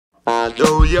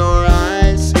Follow your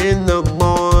eyes in the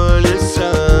morning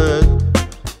sun.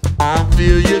 I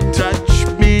feel you touch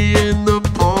me in the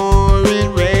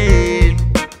pouring rain.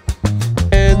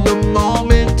 And the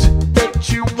moment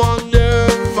that you wander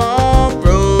far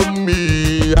from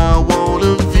me, I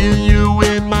wanna feel you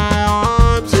in my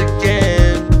arms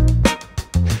again.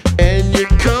 And you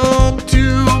come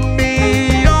to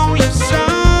me on the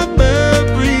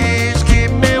summer breeze.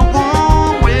 Keep me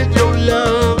warm with your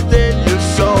love, then you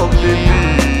softly leave.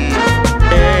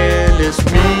 And it's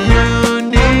me you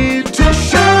need to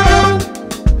show.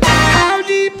 How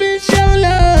deep is your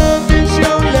love? Is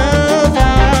your love?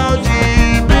 How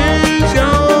deep is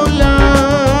your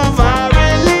love? I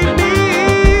really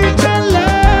need to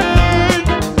learn.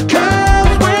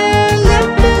 'Cause we're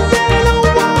living in a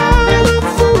world of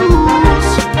fools,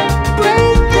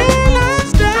 breaking us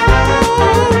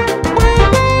down. When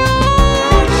the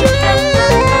ocean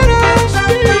let us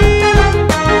be,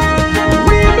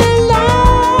 we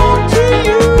belong to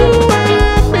you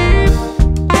and me.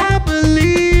 I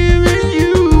believe in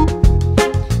you.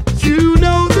 You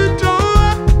know the door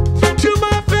to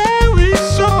my very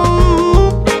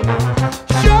soul.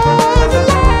 You're the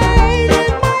light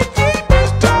in my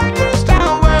deepest, darkest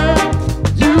hour.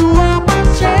 You are my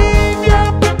savior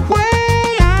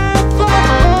when I fall.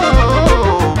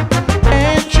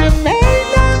 And you may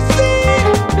not see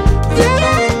that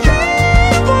I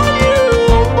care for you,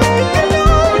 but you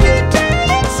know you deep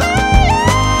inside.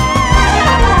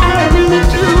 I really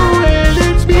do, and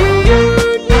it's me you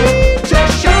need to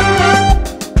show.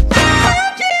 How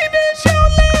deep is your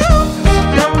love?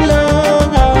 Your love,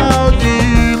 how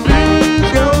deep is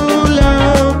your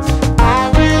love? I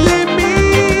really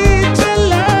need to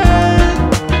learn.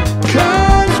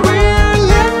 'Cause we're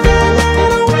living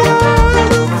in a world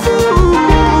of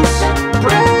fools,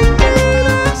 breaking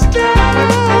us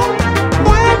down.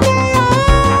 When the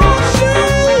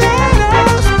ocean let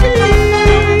us be,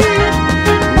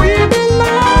 we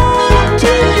belong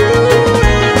to you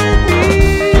and me.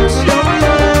 It's your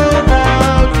love,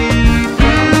 how deep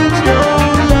is your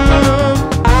love?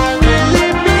 I really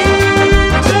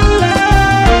need to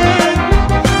learn.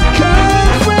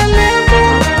 'Cause we're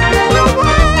living in a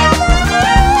world of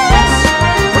fools,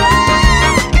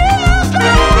 breaking us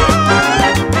down.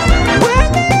 When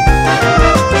the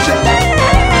ocean let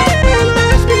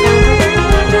us be,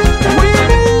 we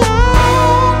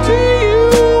belong to you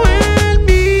and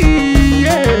me.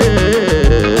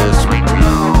 Yes, we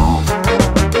do.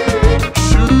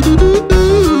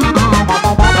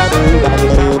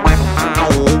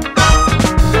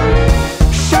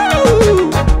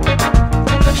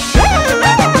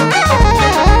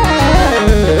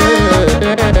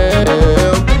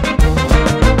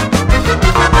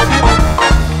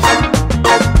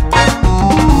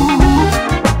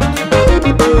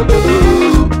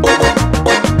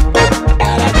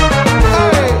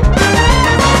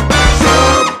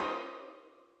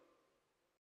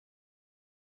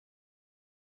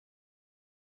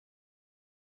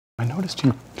 I noticed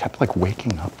you kept like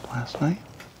waking up last night.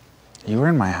 You were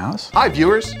in my house? Hi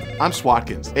viewers, I'm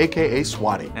Swatkins, aka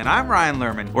Swatty. And I'm Ryan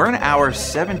Lerman. We're in hour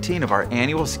 17 of our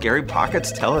annual Scary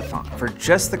Pockets telethon. For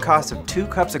just the cost of 2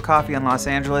 cups of coffee in Los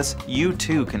Angeles, you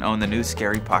too can own the new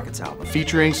Scary Pockets album.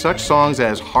 Featuring such songs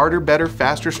as Harder, Better,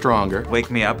 Faster, Stronger,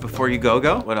 Wake Me Up Before You Go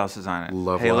Go. What else is on it?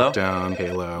 Love Halo? Lockdown,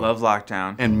 Halo, Love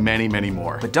Lockdown. and many, many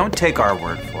more. But don't take our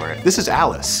word for it. This is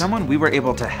Alice. Someone we were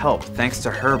able to help thanks to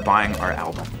her buying our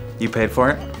album. You paid for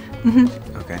it? Mm-hmm.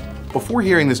 Okay. Before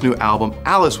hearing this new album,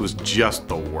 Alice was just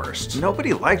the worst.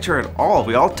 Nobody liked her at all.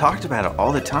 We all talked about it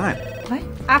all the time. What?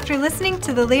 After listening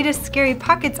to the latest Scary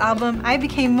Pockets album, I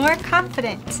became more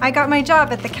confident. I got my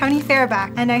job at the county fair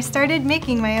back, and I started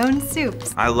making my own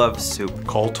soups. I love soup.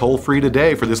 Call toll-free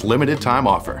today for this limited time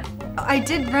offer. I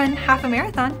did run half a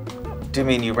marathon. Do you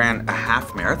mean you ran a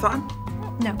half marathon?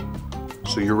 No.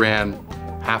 So you ran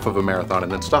half of a marathon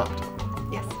and then stopped.